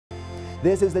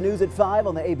This is the news at 5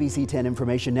 on the ABC 10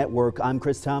 Information Network. I'm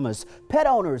Chris Thomas. Pet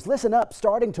owners, listen up.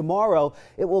 Starting tomorrow,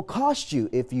 it will cost you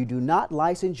if you do not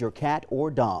license your cat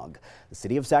or dog. The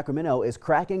city of Sacramento is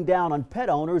cracking down on pet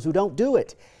owners who don't do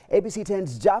it. ABC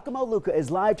 10's Giacomo Luca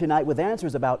is live tonight with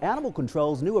answers about animal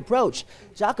control's new approach.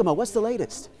 Giacomo, what's the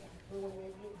latest?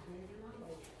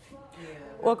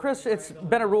 Well, Chris, it's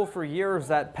been a rule for years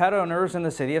that pet owners in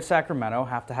the city of Sacramento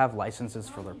have to have licenses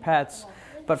for their pets.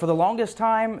 But for the longest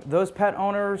time, those pet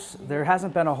owners, there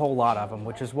hasn't been a whole lot of them,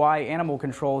 which is why animal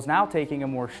control is now taking a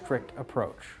more strict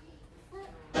approach.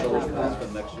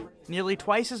 Nearly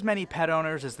twice as many pet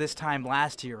owners as this time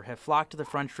last year have flocked to the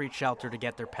Front Street shelter to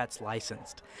get their pets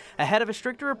licensed, ahead of a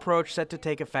stricter approach set to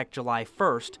take effect July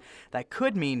 1st that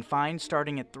could mean fines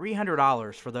starting at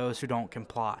 $300 for those who don't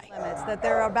comply. Limits that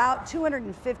there are about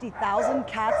 250,000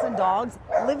 cats and dogs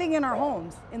living in our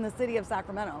homes in the city of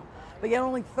Sacramento, but yet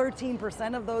only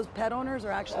 13% of those pet owners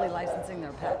are actually licensing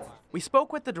their pets. We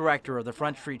spoke with the director of the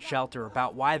Front Street shelter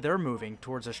about why they're moving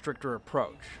towards a stricter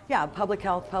approach. Yeah, public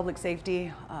health, public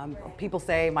safety. People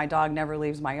say my dog never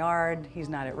leaves my yard, he's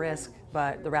not at risk,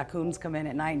 but the raccoons come in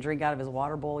at night and drink out of his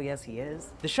water bowl. Yes, he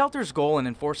is. The shelter's goal in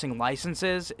enforcing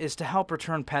licenses is to help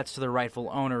return pets to their rightful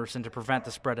owners and to prevent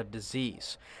the spread of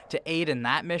disease. To aid in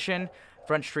that mission,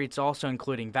 Front Street's also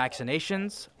including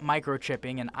vaccinations,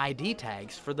 microchipping, and ID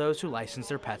tags for those who license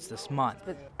their pets this month.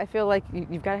 But I feel like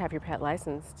you've got to have your pet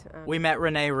licensed. We met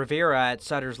Renee Rivera at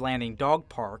Sutter's Landing Dog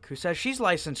Park, who says she's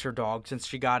licensed her dog since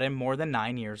she got him more than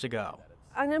 9 years ago.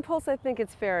 On impulse, I think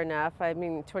it's fair enough. I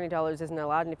mean, $20 isn't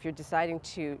allowed, and if you're deciding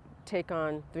to take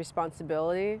on the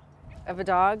responsibility of a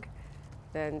dog,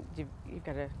 then you've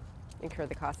got to incur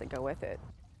the costs that go with it.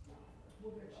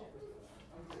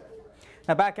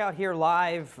 Now back out here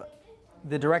live,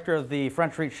 the director of the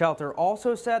Front Street shelter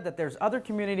also said that there's other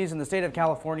communities in the state of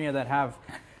California that have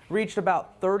reached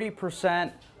about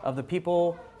 30% of the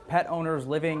people, pet owners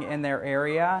living in their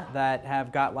area that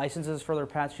have got licenses for their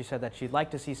pets. She said that she'd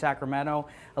like to see Sacramento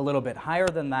a little bit higher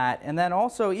than that. And then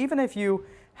also, even if you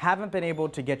haven't been able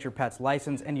to get your pet's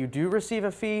license and you do receive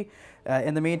a fee,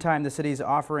 in the meantime, the city's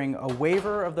offering a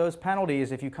waiver of those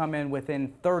penalties if you come in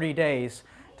within 30 days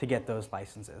to get those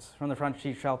licenses. From the Front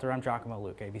Street shelter, I'm Giacomo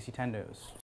Luca, ABC 10 News.